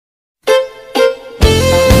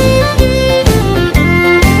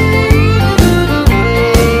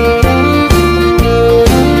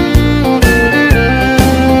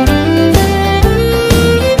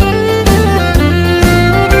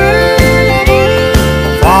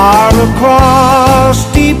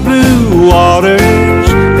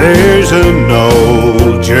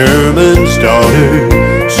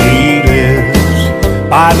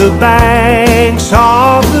banks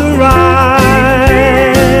of the Rhine,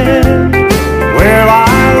 where I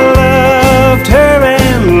loved her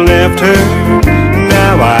and left her.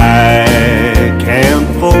 Now I can't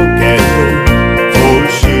forget her, for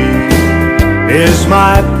she is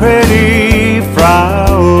my pretty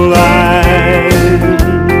Fraulein.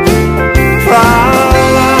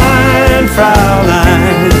 Fraulein,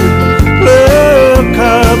 Fraulein, look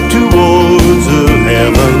up towards the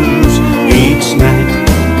heavens each night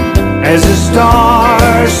as the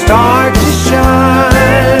stars start to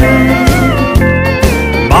shine.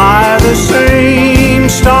 By the same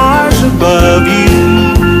stars above you,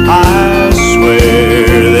 I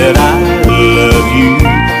swear that I love you,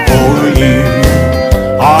 for you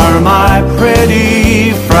are my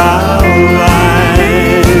pretty Fraulein.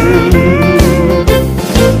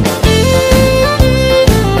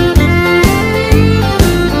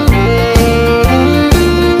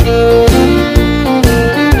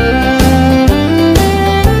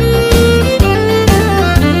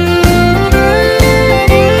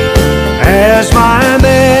 As my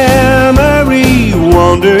memory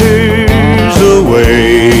wanders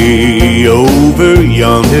away over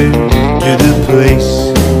yonder to the place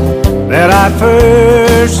that I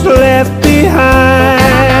first left behind,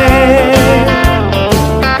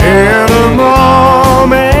 in a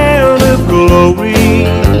moment of glory,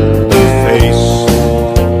 the face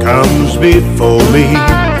comes before me,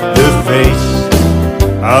 the face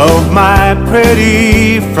of my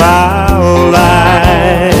pretty Fraulein.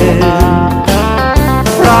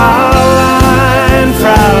 Fraulein,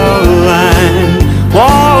 Fraulein,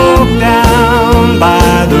 walk down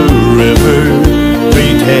by the river,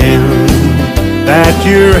 pretend that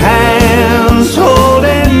your hands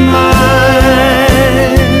holding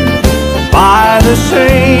mine. By the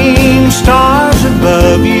same star